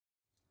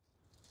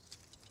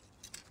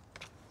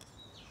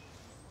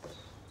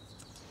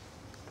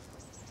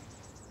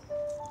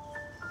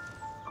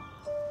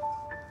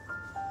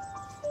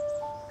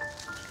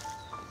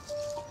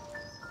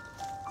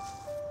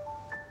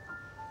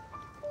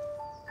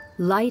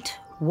Light,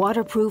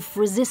 waterproof,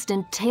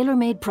 resistant,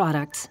 tailor-made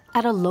products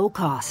at a low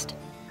cost.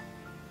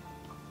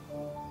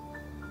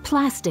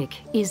 Plastic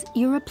is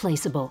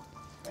irreplaceable,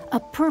 a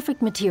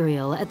perfect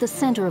material at the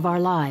center of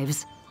our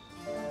lives.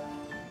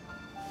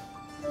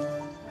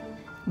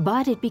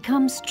 But it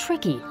becomes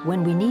tricky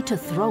when we need to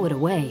throw it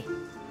away.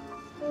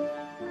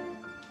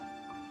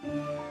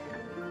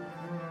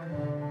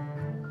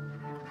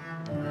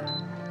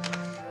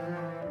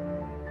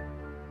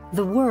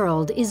 The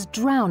world is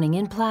drowning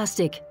in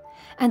plastic,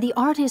 and the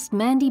artist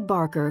Mandy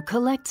Barker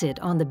collects it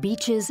on the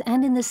beaches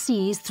and in the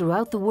seas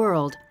throughout the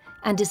world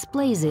and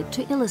displays it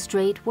to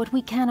illustrate what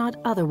we cannot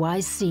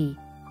otherwise see.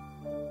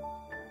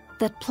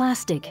 That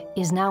plastic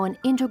is now an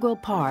integral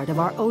part of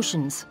our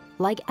oceans,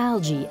 like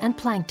algae and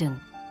plankton.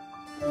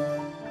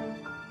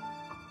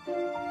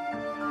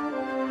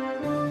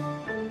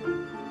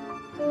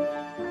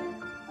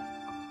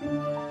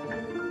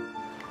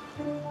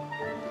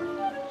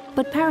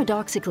 But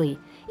paradoxically,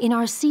 in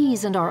our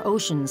seas and our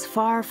oceans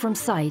far from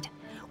sight,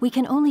 we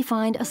can only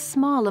find a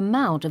small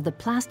amount of the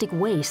plastic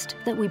waste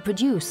that we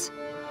produce.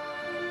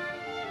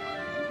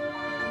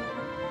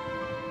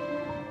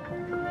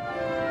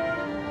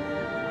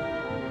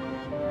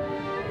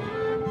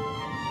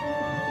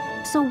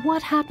 So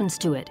what happens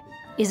to it?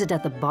 Is it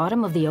at the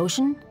bottom of the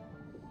ocean?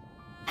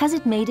 Has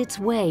it made its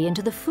way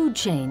into the food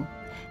chain?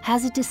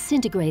 Has it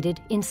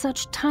disintegrated in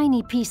such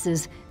tiny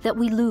pieces that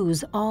we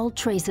lose all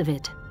trace of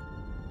it?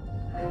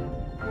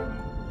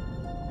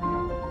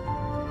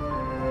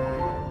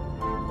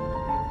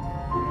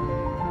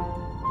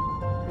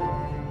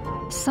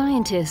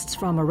 Scientists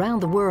from around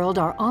the world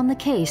are on the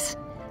case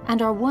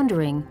and are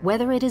wondering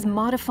whether it is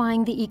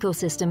modifying the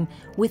ecosystem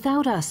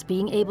without us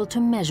being able to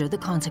measure the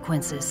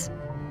consequences.